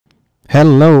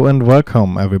Hello and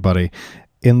welcome everybody.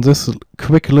 In this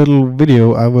quick little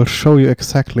video I will show you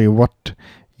exactly what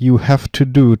you have to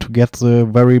do to get the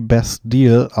very best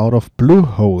deal out of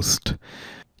Bluehost.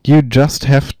 You just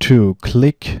have to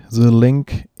click the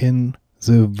link in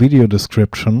the video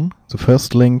description. The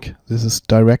first link, this is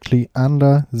directly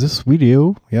under this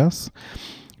video, yes.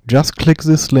 Just click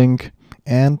this link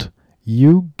and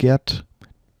you get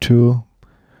to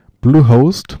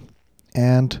Bluehost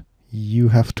and you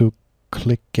have to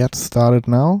click get started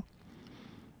now.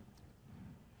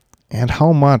 And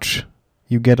how much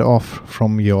you get off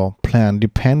from your plan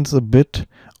depends a bit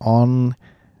on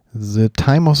the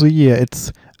time of the year.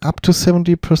 It's up to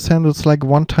 70%. It's like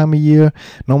one time a year.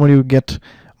 Normally you get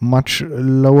much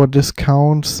lower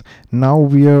discounts. Now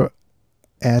we're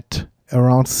at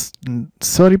around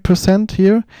 30%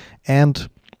 here, and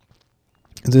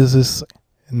this is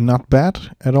not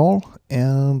bad at all.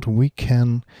 And we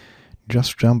can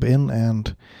just jump in,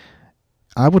 and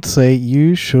I would say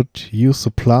you should use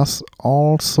the plus.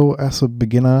 Also, as a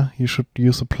beginner, you should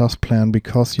use the plus plan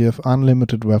because you have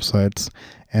unlimited websites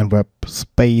and web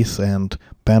space and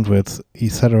bandwidth,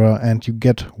 etc. And you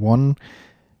get one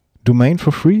domain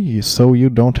for free, so you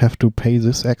don't have to pay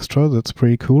this extra. That's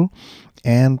pretty cool.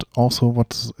 And also,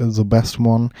 what's the best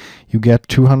one, you get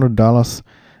 $200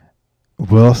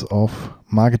 worth of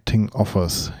marketing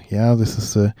offers. Yeah, this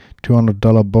is a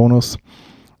 $200 bonus.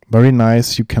 Very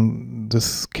nice.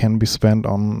 This can be spent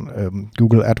on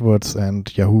Google AdWords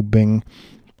and Yahoo Bing,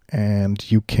 and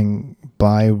you can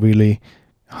buy really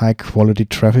high quality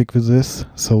traffic with this,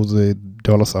 so the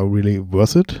dollars are really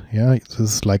worth it. Yeah, this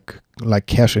is like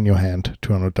cash in your hand,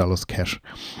 $200 cash.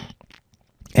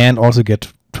 And also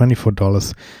get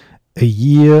 $24 a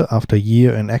year after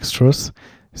year in extras.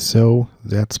 So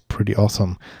that's pretty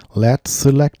awesome. Let's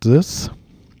select this.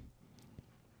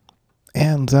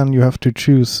 And then you have to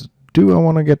choose, do I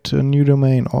want to get a new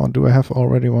domain or do I have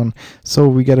already one? So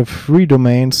we get a free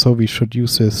domain, so we should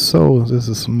use this. So this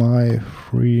is my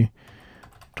free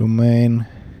domain.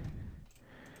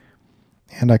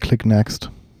 And I click next.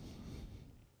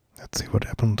 Let's see what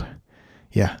happened.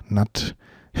 Yeah, not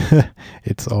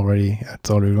it's already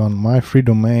gone. My free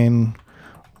domain,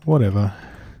 whatever.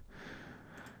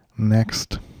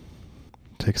 Next.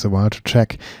 Takes a while to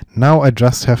check. Now I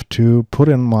just have to put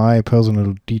in my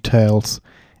personal details,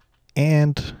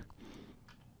 and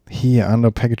here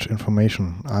under package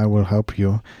information I will help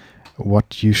you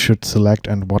what you should select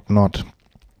and what not.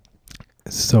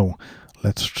 So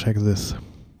let's check this.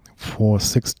 For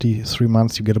 63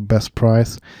 months you get a best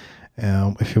price.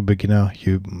 If you're a beginner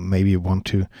you maybe want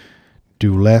to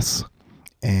do less,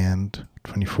 and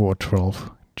 24 or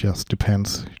 12, just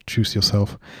depends, choose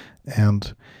yourself.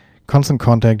 And constant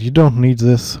contact, you don't need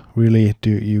this really.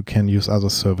 You can use other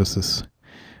services.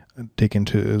 Dig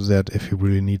into that if you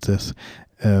really need this.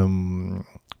 Domain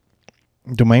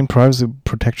privacy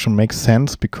protection makes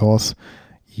sense because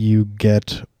you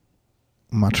get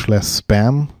much less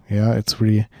spam. Yeah, it's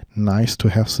really nice to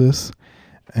have this,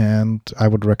 and I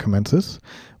would recommend this.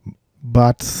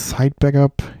 But Site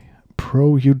Backup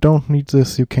Pro, you don't need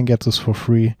this. You can get this for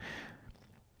free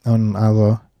on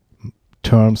other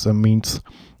terms and means,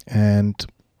 and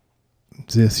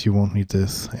this you won't need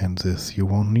this, and this you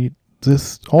won't need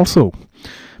this also,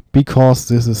 because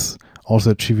this is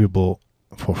also achievable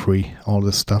for free, all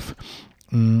this stuff.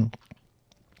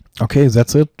 Okay,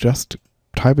 that's it. Just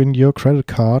type in your credit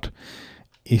card,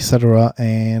 etc.,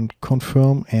 and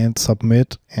confirm and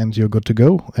submit, and you're good to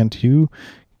go, and you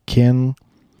can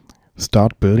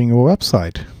start building your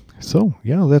website. So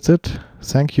yeah, that's it.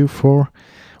 Thank you for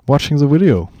watching the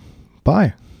video.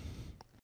 Bye.